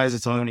finalized.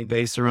 It's all going to be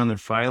based around their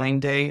filing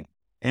date.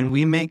 And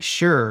we make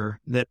sure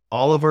that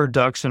all of our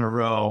ducks in a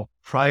row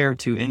prior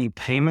to any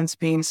payments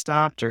being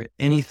stopped or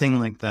anything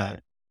like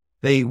that.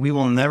 We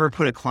will never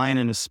put a client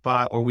in a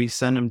spot where we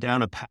send them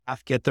down a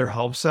path, get their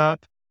hopes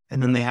up,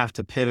 and then they have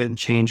to pivot and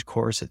change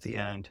course at the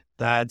end.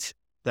 That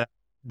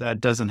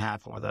doesn't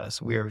happen with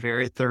us. We are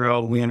very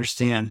thorough. We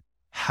understand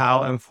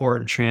how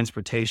important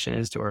transportation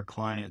is to our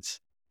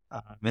clients,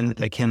 and that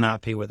they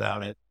cannot be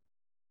without it.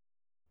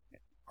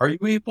 Are you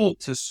able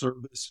to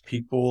service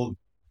people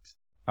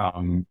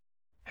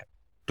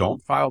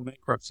don't file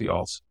bankruptcy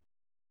also?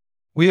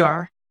 We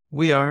are.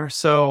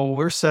 So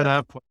we're set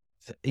up with,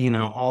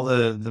 all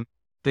the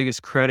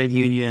biggest credit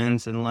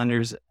unions and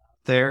lenders out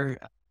there.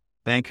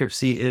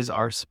 Bankruptcy is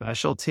our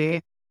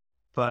specialty,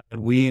 but a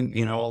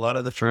lot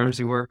of the firms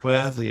we work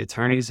with, the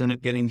attorneys end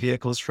up getting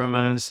vehicles from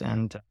us,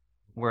 and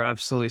we're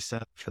absolutely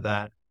set up for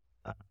that.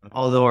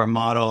 Although our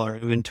model, our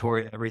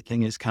inventory,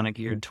 everything is kind of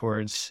geared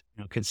towards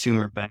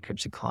consumer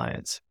bankruptcy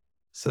clients.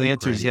 So the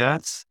answer is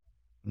yes,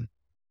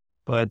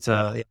 but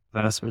the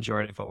vast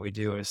majority of what we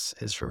do is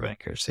for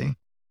bankruptcy.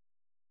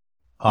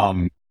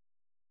 And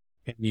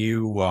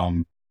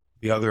you,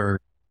 the other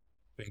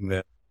thing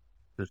that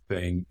you're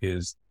saying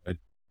is that,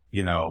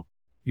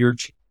 you're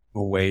taking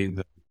away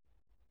the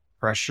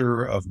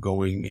pressure of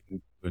going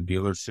into a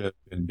dealership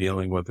and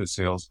dealing with a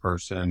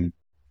salesperson.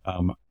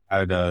 I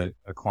had a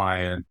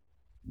client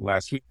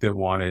last week that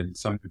wanted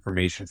some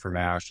information from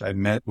Ash. I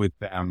met with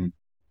them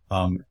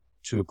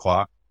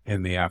 2:00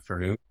 in the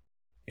afternoon,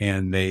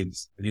 and they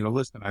said,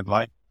 listen, I'd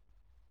like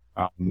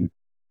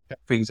check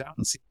things out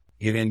and see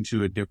get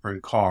into a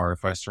different car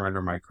if I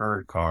surrender my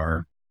current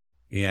car.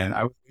 And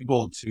I was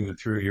able to,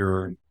 through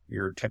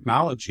your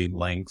technology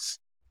links,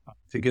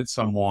 to get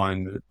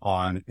someone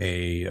on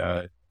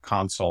a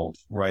consult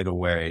right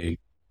away,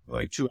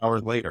 like 2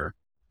 hours later.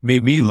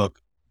 Made me look,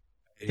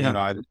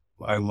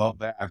 I love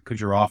that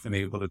because you're often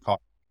able to talk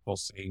to people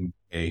saying,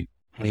 hey,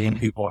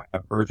 people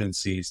have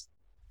urgencies,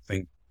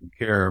 think,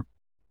 care.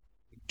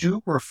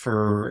 Do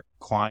refer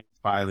client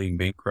filing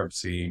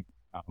bankruptcy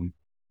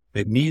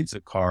that needs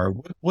a car.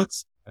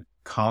 What's a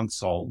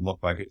consult look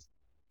like?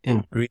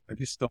 I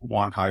just don't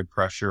want high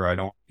pressure. I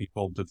don't want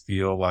people to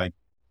feel like,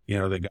 they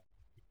got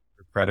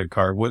a credit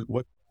card.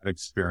 What's that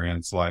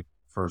experience like?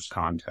 First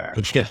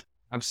contact? Yeah,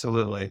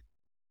 absolutely.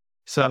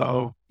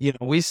 So,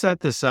 we set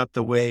this up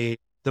the way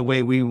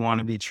we want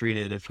to be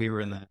treated if we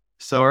were in that.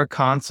 So our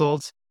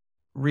consults,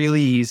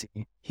 really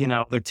easy.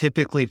 They're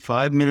typically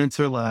 5 minutes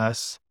or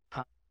less.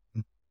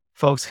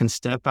 Folks can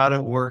step out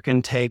of work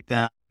and take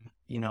them.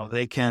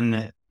 They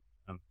can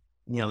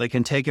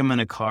take them in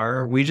a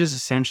car. We just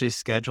essentially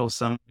schedule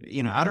some,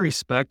 out of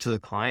respect to the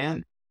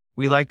client,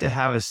 we like to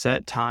have a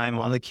set time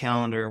on the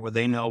calendar where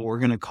they know we're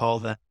going to call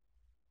them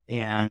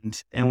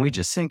and we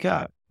just sync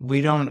up.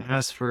 We don't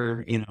ask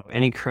for,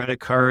 any credit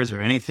cards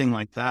or anything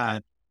like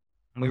that.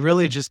 We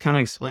really just kind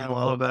of explain a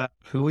little about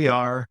who we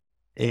are.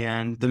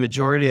 And the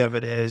majority of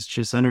it is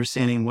just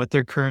understanding what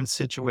their current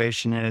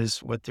situation is,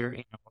 what their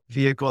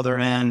vehicle they're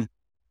in,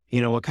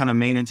 what kind of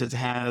maintenance it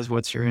has,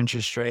 what's your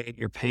interest rate,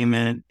 your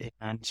payment,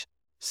 and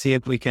see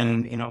if we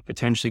can,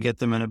 potentially get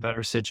them in a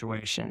better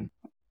situation.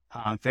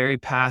 Very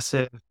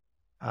passive,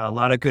 a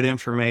lot of good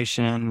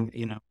information.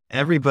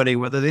 Everybody,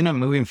 whether they're not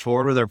moving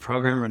forward with their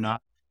program or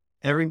not,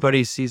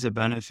 everybody sees a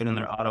benefit in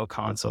their auto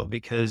consult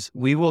because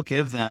we will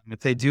give them,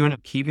 if they do end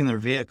up keeping their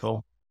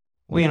vehicle,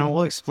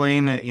 we'll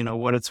explain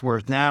what it's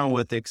worth now,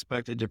 what the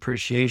expected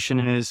depreciation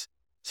is,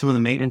 some of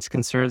the maintenance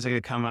concerns that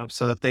could come up.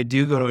 So if they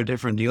do go to a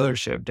different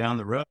dealership down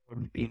the road,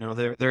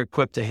 they're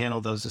equipped to handle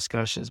those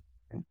discussions.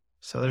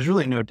 So there's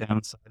really no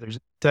downside. There's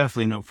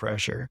definitely no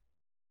pressure.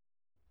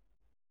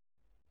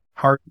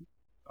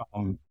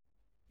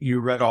 You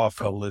read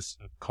off a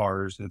list of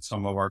cars that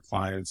some of our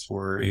clients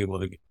were able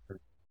to get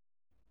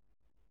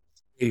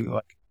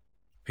like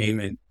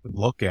payment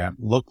look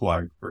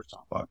like for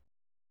somebody.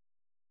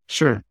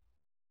 Sure.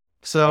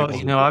 So,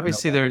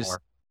 obviously there's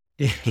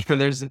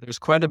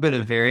quite a bit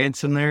of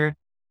variance in there,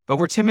 but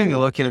we're typically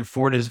looking at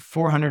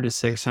 400 to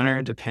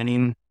 600,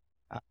 depending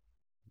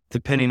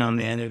on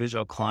the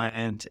individual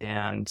client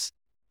and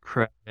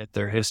credit,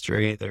 their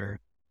history, their,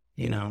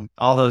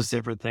 all those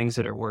different things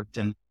that are worked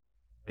in.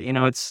 But,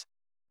 it's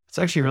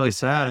actually really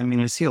sad. I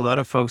mean, I see a lot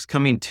of folks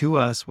coming to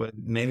us with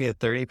maybe a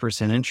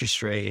 30%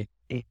 interest rate,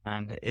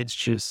 and it's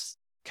just,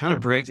 kind of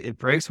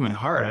breaks my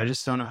heart. I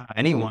just don't know how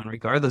anyone,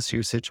 regardless of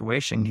your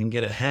situation, can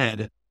get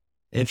ahead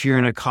if you're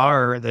in a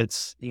car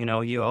that's,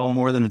 you owe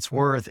more than it's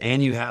worth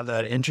and you have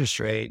that interest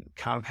rate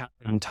compounded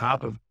on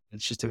top of it.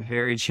 It's just a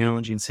very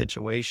challenging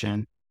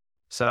situation.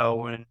 So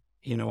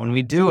when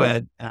we do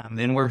it,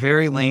 and we're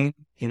very lean,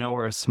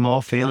 we're a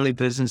small family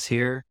business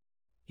here.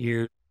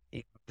 You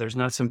There's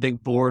not some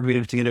big board we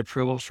have to get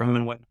approval from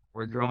and what.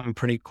 We're growing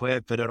pretty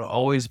quick, but it'll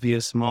always be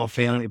a small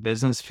family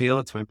business feel.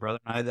 It's my brother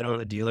and I that own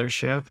the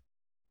dealership,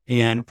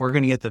 and we're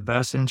going to get the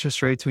best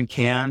interest rates we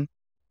can.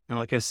 And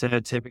like I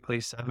said, typically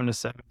 7 to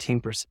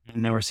 17%.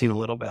 Now we're seeing a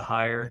little bit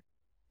higher,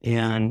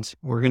 and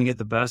we're going to get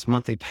the best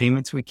monthly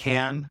payments we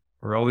can.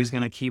 We're always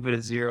going to keep it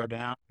at 0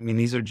 down. I mean,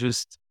 these are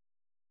just,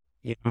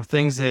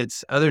 things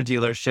that other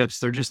dealerships,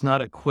 they're just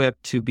not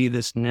equipped to be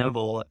this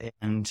nimble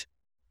and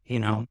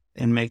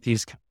make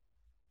these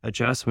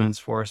adjustments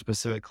for a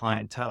specific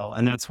clientele.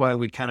 And that's why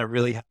we kind of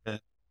really have to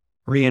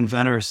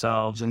reinvent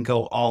ourselves and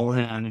go all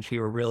in if we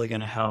were really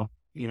going to help,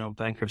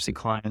 bankruptcy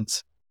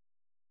clients.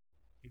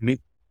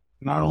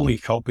 Not only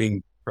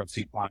helping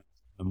bankruptcy clients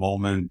at the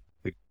moment,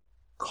 the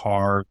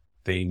car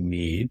they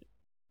need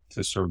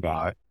to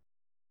survive,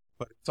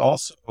 but it's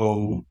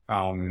also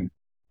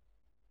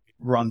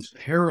runs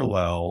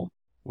parallel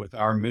with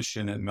our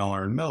mission at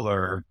Miller &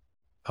 Miller,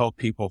 help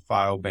people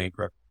file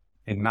bankruptcy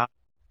and not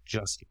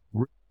just get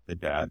rid of the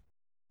debt,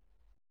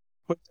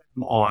 put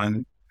them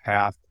on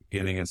path to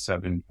getting a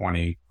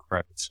 720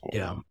 credit score.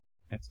 Yeah.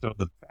 And so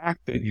the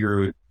fact that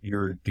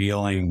you're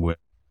dealing with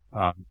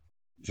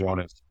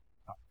Jonas,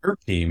 your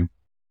team,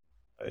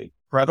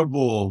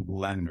 credible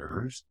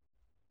lenders,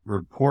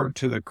 report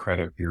to the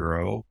credit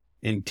bureau,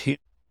 in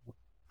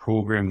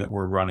program that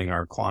we're running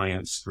our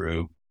clients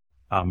through,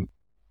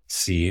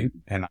 see,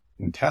 and I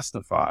can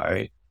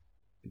testify,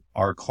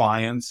 our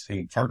clients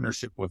in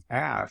partnership with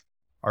AF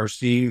are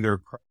seeing their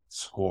credit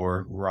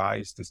score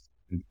rise to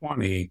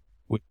 720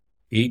 with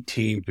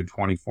 18 to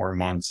 24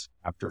 months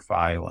after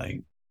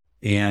filing.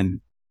 And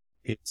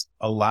it's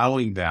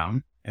allowing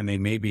them, and they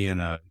may be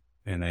in an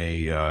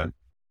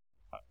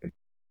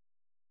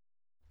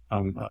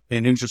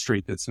interest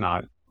rate that's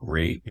not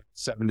great.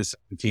 7 to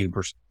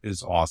 17%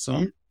 is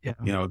awesome.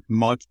 Yeah.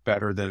 Much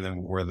better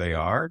than where they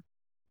are.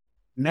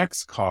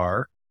 Next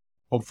car,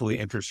 hopefully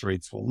interest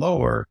rates will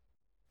lower.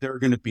 They're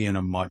going to be in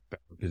a much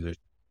better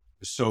position.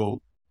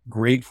 So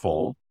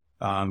grateful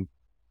to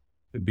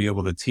be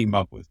able to team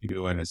up with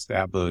you and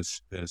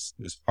establish this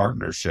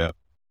partnership.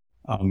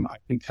 I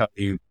can tell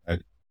you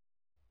that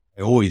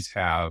I always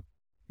have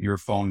your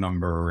phone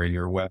number and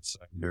your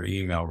website, your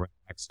email right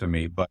next to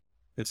me. But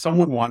if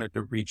someone wanted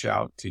to reach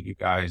out to you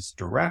guys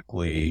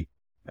directly,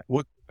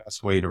 what's the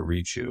best way to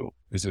reach you?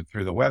 Is it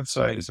through the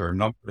website? Is there a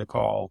number to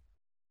call?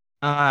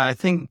 I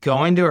think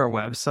going to our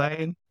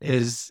website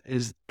is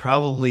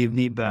probably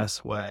the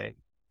best way.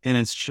 And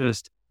it's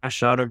just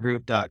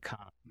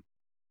ashautogroup.com.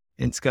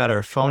 It's got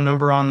our phone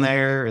number on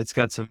there. It's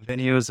got some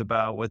videos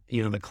about what,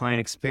 the client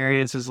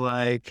experience is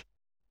like.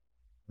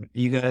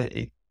 You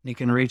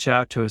can reach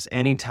out to us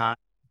anytime.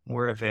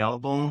 We're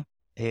available,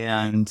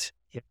 and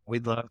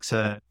we'd love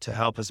to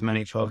help as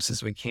many folks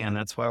as we can.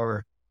 That's why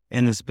we're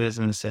in this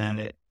business.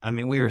 And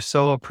we are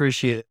so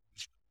appreciative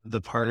of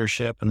the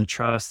partnership and the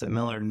trust that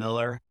Miller &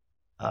 Miller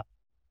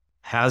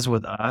has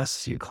with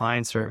us. Your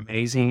clients are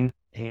amazing,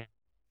 and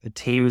the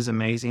team is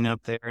amazing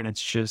up there. And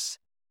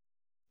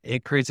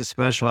it creates a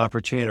special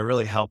opportunity to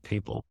really help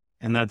people.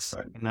 And that's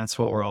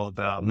what we're all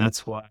about. And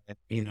that's why,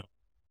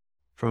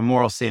 from a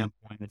moral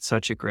standpoint, it's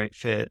such a great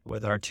fit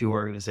with our two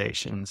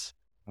organizations.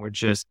 We're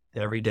just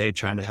every day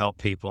trying to help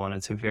people, and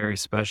it's a very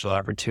special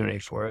opportunity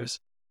for us.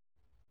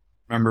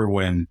 Remember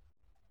when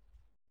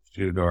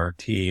to our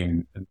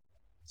team,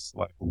 it's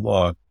like,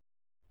 look,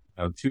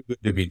 too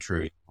good to be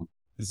true.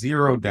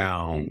 0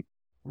 down,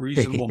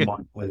 reasonable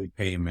monthly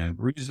payment,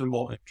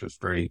 reasonable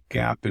interest rate,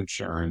 gap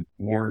insurance,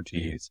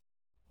 warranties.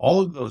 All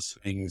of those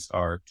things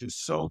are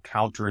just so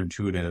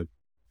counterintuitive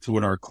to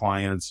what our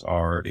clients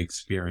are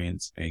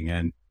experiencing.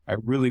 And I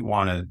really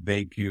want to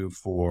thank you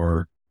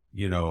for,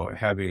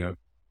 having an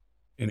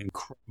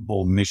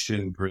incredible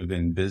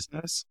mission-driven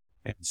business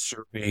and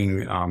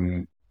serving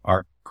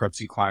our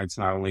bankruptcy clients,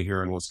 not only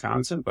here in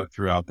Wisconsin, but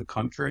throughout the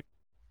country.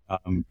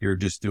 You're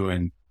just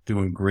doing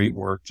great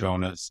work,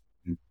 Jonas.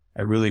 And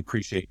I really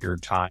appreciate your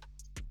time.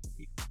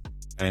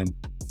 And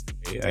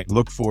I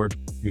look forward to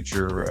the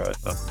future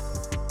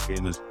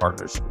in this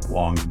partnership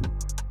long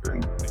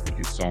term. Thank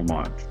you so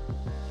much.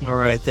 All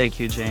right. Thank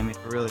you, Jamie.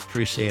 I really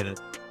appreciate it.